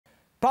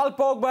Paul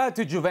Pogba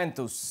to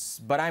Juventus,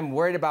 but I'm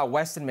worried about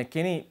Weston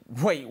McKennie.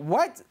 Wait,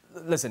 what?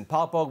 Listen,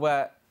 Paul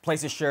Pogba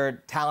plays his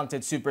shirt,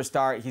 talented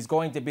superstar. He's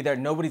going to be there.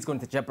 Nobody's going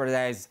to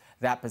jeopardize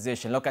that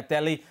position.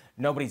 Locatelli,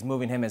 nobody's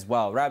moving him as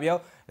well.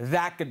 Rabiot,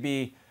 that could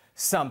be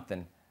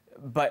something.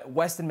 But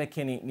Weston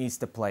McKennie needs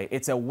to play.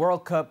 It's a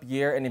World Cup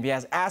year, and if he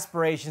has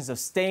aspirations of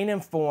staying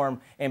in form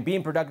and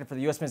being productive for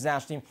the U.S. men's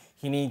national team,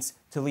 he needs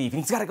to leave.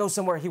 And he's got to go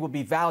somewhere he will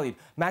be valued.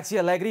 Maxi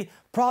Allegri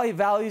probably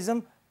values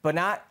him, but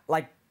not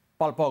like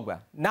Paul Pogba,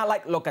 not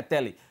like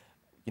Locatelli.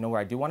 You know where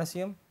I do want to see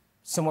him?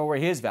 Somewhere where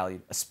he is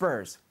valued.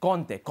 Spurs.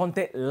 Conte.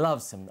 Conte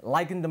loves him,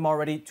 likened him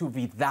already to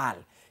Vidal.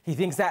 He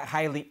thinks that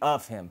highly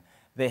of him.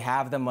 They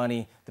have the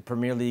money. The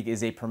Premier League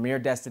is a premier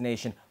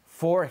destination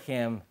for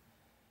him.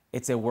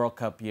 It's a World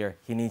Cup year.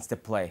 He needs to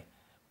play.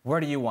 Where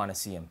do you want to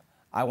see him?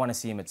 I want to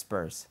see him at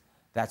Spurs.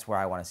 That's where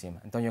I want to see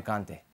him. Antonio Conte.